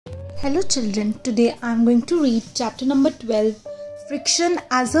Hello children, today I am going to read chapter number 12, Friction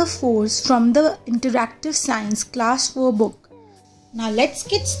as a Force from the Interactive Science Class 4 book. Now let's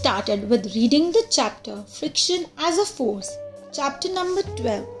get started with reading the chapter Friction as a Force, chapter number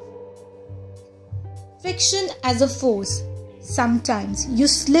 12. Friction as a force. Sometimes you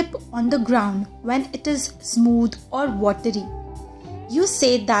slip on the ground when it is smooth or watery. You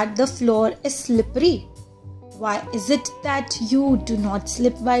say that the floor is slippery. Why is it that you do not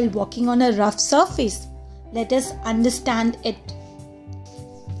slip while walking on a rough surface? Let us understand it.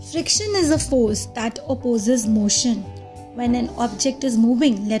 Friction is a force that opposes motion. When an object is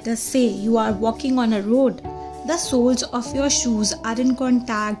moving, let us say you are walking on a road, the soles of your shoes are in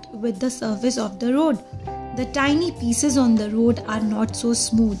contact with the surface of the road. The tiny pieces on the road are not so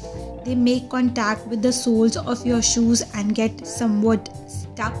smooth. They make contact with the soles of your shoes and get somewhat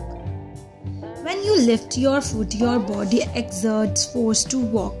stuck. When you lift your foot, your body exerts force to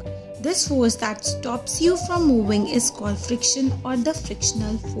walk. This force that stops you from moving is called friction or the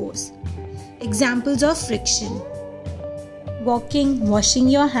frictional force. Examples of friction: walking, washing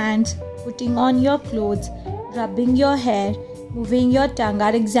your hands, putting on your clothes, rubbing your hair, moving your tongue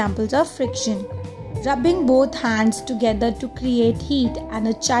are examples of friction. Rubbing both hands together to create heat and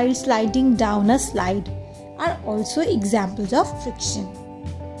a child sliding down a slide are also examples of friction.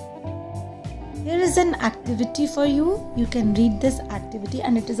 Here is an activity for you. You can read this activity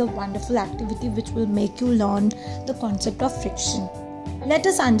and it is a wonderful activity which will make you learn the concept of friction. Let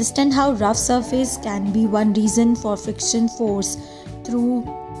us understand how rough surface can be one reason for friction force through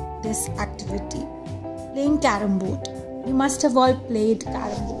this activity. Playing carom board. You must have all played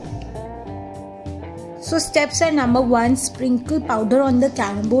carom board. So steps are: number 1, sprinkle powder on the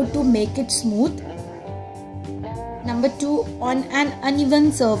carom board to make it smooth. Number 2, on an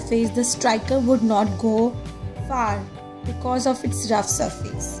uneven surface, the striker would not go far because of its rough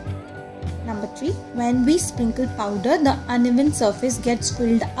surface. Number 3, when we sprinkle powder, the uneven surface gets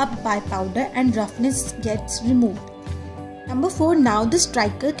filled up by powder and roughness gets removed. Number 4, now the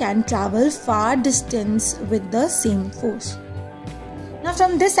striker can travel far distance with the same force. Now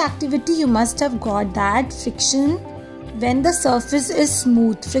from this activity, you must have got that friction, when the surface is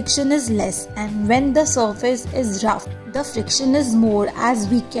smooth, friction is less, and when the surface is rough, the friction is more, as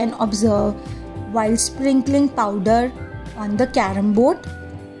we can observe while sprinkling powder on the carom board,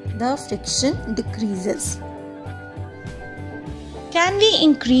 the friction decreases. Can we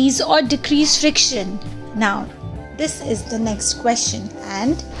increase or decrease friction? Now, this is the next question,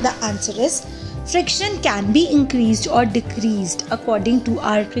 and the answer is friction can be increased or decreased according to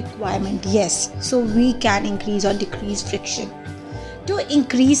our requirement. Yes, so we can increase or decrease friction. To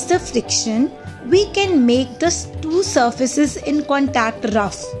increase the friction, we can make the two surfaces in contact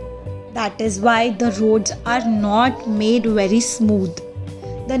rough. That is why the roads are not made very smooth.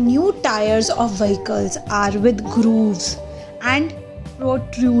 The new tires of vehicles are with grooves and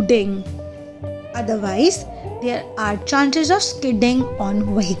protruding. Otherwise, there are chances of skidding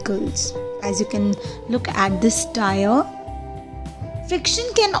on vehicles. As you can look at this tire. Friction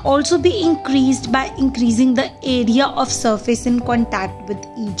can also be increased by increasing the area of surface in contact with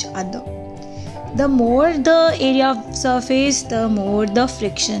each other. The more the area of surface, the more the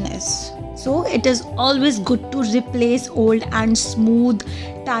friction is. So it is always good to replace old and smooth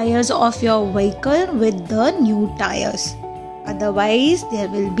tires of your vehicle with the new tires. Otherwise, there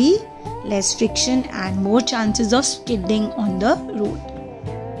will be less friction and more chances of skidding on the road.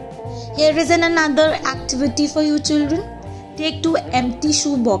 Here is another activity for you children. Take 2 empty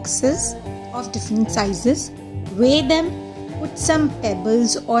shoe boxes of different sizes, weigh them, put some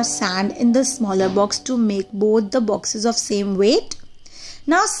pebbles or sand in the smaller box to make both the boxes of same weight.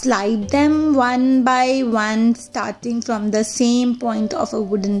 Now slide them one by one, starting from the same point of a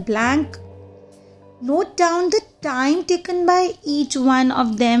wooden plank. Note down the time taken by each one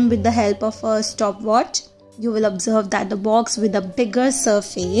of them with the help of a stopwatch. You will observe that the box with a bigger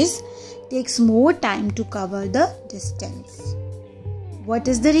surface takes more time to cover the distance. What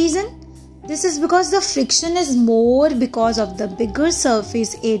is the reason? This is because the friction is more because of the bigger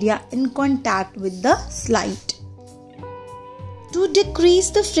surface area in contact with the slide. To decrease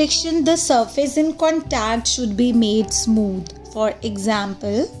the friction, the surface in contact should be made smooth. For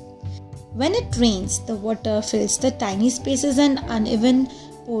example, when it rains, the water fills the tiny spaces and uneven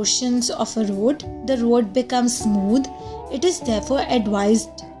portions of a road. The road becomes smooth. It is therefore advised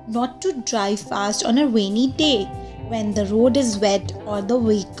not to drive fast on a rainy day when the road is wet, or the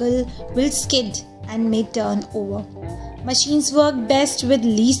vehicle will skid and may turn over. Machines work best with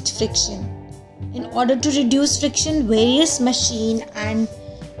least friction. In order to reduce friction, various machine and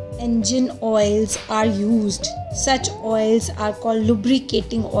engine oils are used. Such oils are called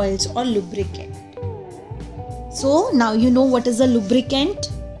lubricating oils or lubricant. So now you know what is a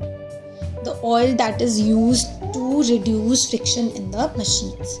lubricant? The oil that is used to reduce friction in the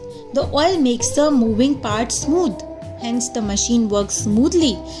machines. The oil makes the moving parts smooth. Hence the machine works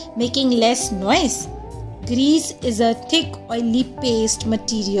smoothly, making less noise. Grease is a thick oily paste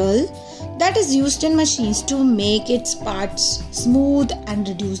material that is used in machines to make its parts smooth and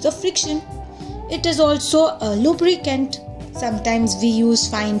reduce the friction. It is also a lubricant. Sometimes we use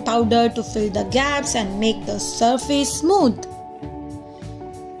fine powder to fill the gaps and make the surface smooth.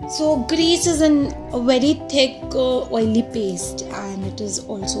 So grease is a very thick oily paste and it is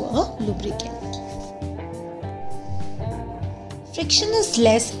also a lubricant. Friction is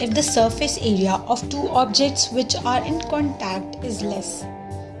less if the surface area of two objects which are in contact is less.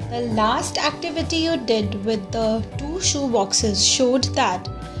 The last activity you did with the two shoe boxes showed that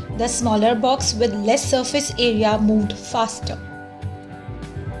the smaller box with less surface area moved faster.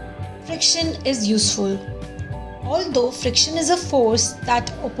 Friction is useful. Although friction is a force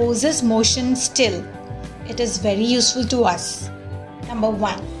that opposes motion still, it is very useful to us. Number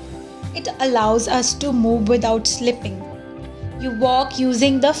 1. It allows us to move without slipping. You walk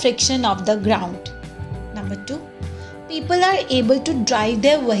using the friction of the ground. Number 2. People are able to drive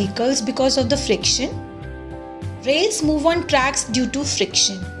their vehicles because of the friction. Rails move on tracks due to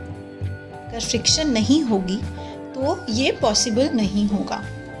friction. अगर friction नहीं होगी तो ये possible नहीं होगा.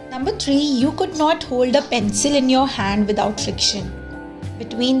 Number 3. You could not hold a pencil in your hand without friction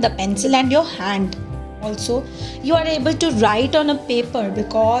between the pencil and your hand. Also, you are able to write on a paper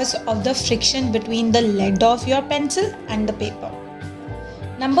because of the friction between the lead of your pencil and the paper.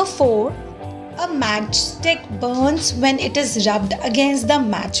 Number 4. A matchstick burns when it is rubbed against the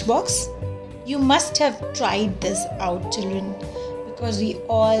matchbox. You must have tried this out, children, because we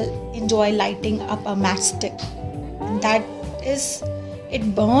all enjoy lighting up a matchstick. And that is,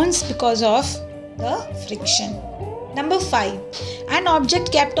 it burns because of the friction. Number 5. An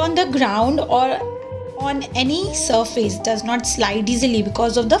object kept on the ground or on any surface does not slide easily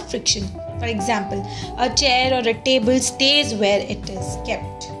because of the friction. For example, a chair or a table stays where it is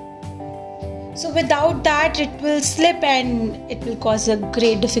kept. So without that, it will slip and it will cause a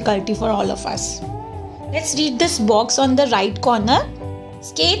great difficulty for all of us. Let's read this box on the right corner.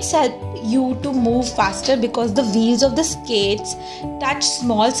 Skates help you to move faster because the wheels of the skates touch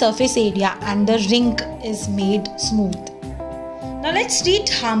small surface area and the ring is made smooth. Now let's read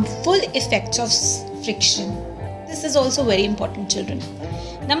harmful effects of friction. This is also very important, children.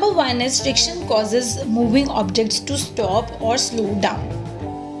 Number 1 is friction causes moving objects to stop or slow down.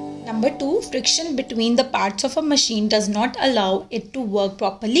 Number 2, friction between the parts of a machine does not allow it to work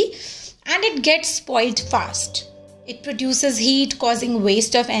properly and it gets spoiled fast. It produces heat, causing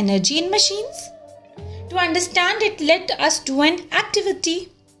waste of energy in machines. To understand it, let us do an activity.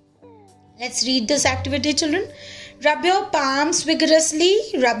 Let's read this activity, children. Rub your palms vigorously.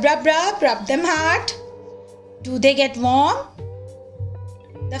 Rub, rub, rub. Rub them hard. Do they get warm?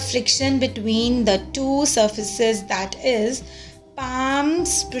 The friction between the two surfaces, that is,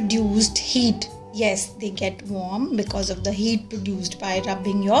 palms produced heat. Yes, they get warm because of the heat produced by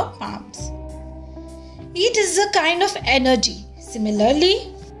rubbing your palms. Heat is a kind of energy.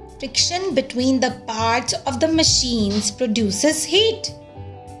 Similarly, friction between the parts of the machines produces heat.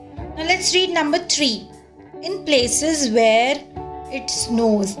 Now let's read number 3. In places where it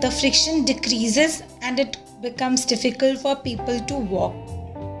snows, the friction decreases and it becomes difficult for people to walk.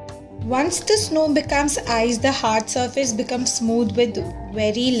 Once the snow becomes ice, the hard surface becomes smooth with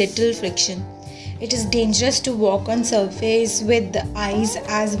very little friction. It is dangerous to walk on surface with the ice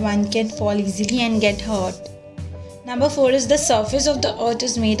as one can fall easily and get hurt. Number 4 is the surface of the earth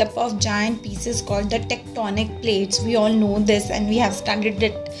is made up of giant pieces called the tectonic plates. We all know this and we have studied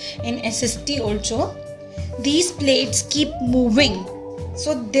it in SST also. These plates keep moving.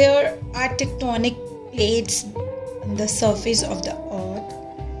 So there are tectonic plates on the surface of the earth.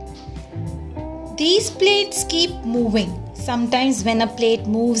 These plates keep moving. Sometimes when a plate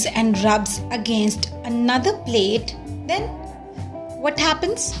moves and rubs against another plate, then what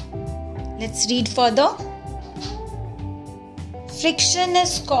happens? Let's read further. Friction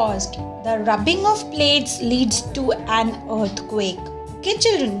is caused. The rubbing of plates leads to an earthquake. Okay,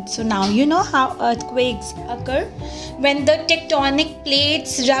 children, so now you know how earthquakes occur. When the tectonic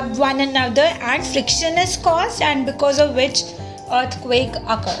plates rub one another and friction is caused, and because of which earthquake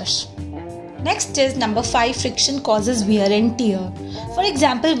occurs. Next is number 5, friction causes wear and tear. For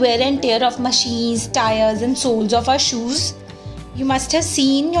example, wear and tear of machines, tires and soles of our shoes. You must have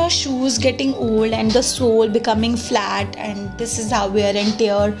seen your shoes getting old and the sole becoming flat, and this is how wear and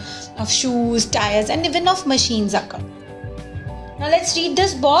tear of shoes, tires, and even of machines occur. Now let's read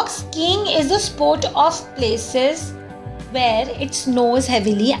this box. Skiing is a sport of places where it snows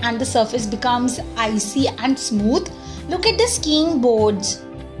heavily and the surface becomes icy and smooth. Look at the skiing boards.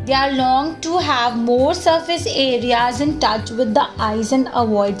 They are long to have more surface areas in touch with the ice and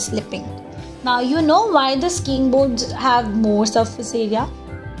avoid slipping. Now you know why the skiing boards have more surface area.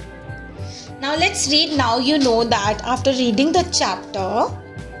 Now let's read. Now you know that after reading the chapter,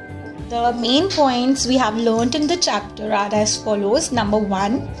 the main points we have learnt in the chapter are as follows. Number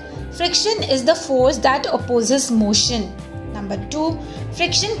 1, friction is the force that opposes motion. Number 2,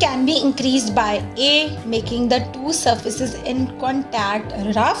 friction can be increased by A, making the two surfaces in contact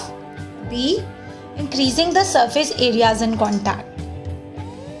rough, B, increasing the surface areas in contact.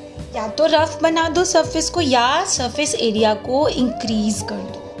 या तो rough बना दो surface को या surface area को increase कर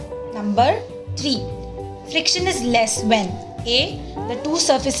दो. Number 3, friction is less when A, the two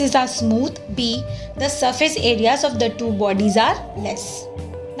surfaces are smooth, B, the surface areas of the two bodies are less.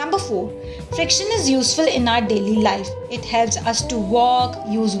 Number 4, friction is useful in our daily life. It helps us to walk,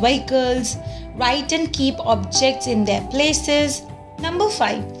 use vehicles, write and keep objects in their places. Number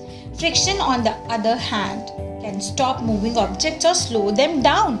 5, friction on the other hand can stop moving objects or slow them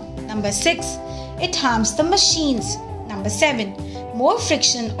down. Number 6, it harms the machines. Number 7, more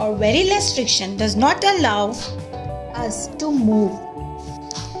friction or very less friction does not allow us to move.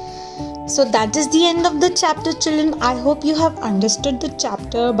 So that is the end of the chapter, children. I hope you have understood the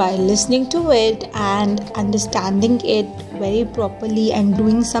chapter by listening to it and understanding it very properly and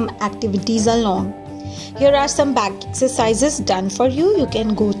doing some activities along. Here are some back exercises done for you. You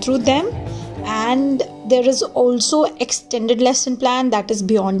can go through them, and there is also extended lesson plan that is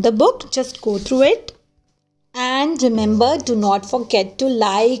beyond the book. Just go through it. And remember, do not forget to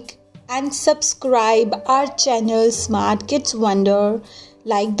like and subscribe our channel Smart Kids Wonder.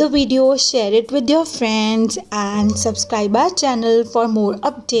 Like the video, share it with your friends, and subscribe our channel for more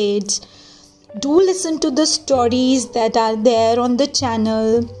updates. Do listen to the stories that are there on the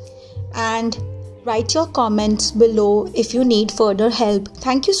channel, and write your comments below if you need further help.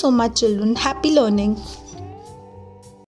 Thank you so much, children. Happy learning.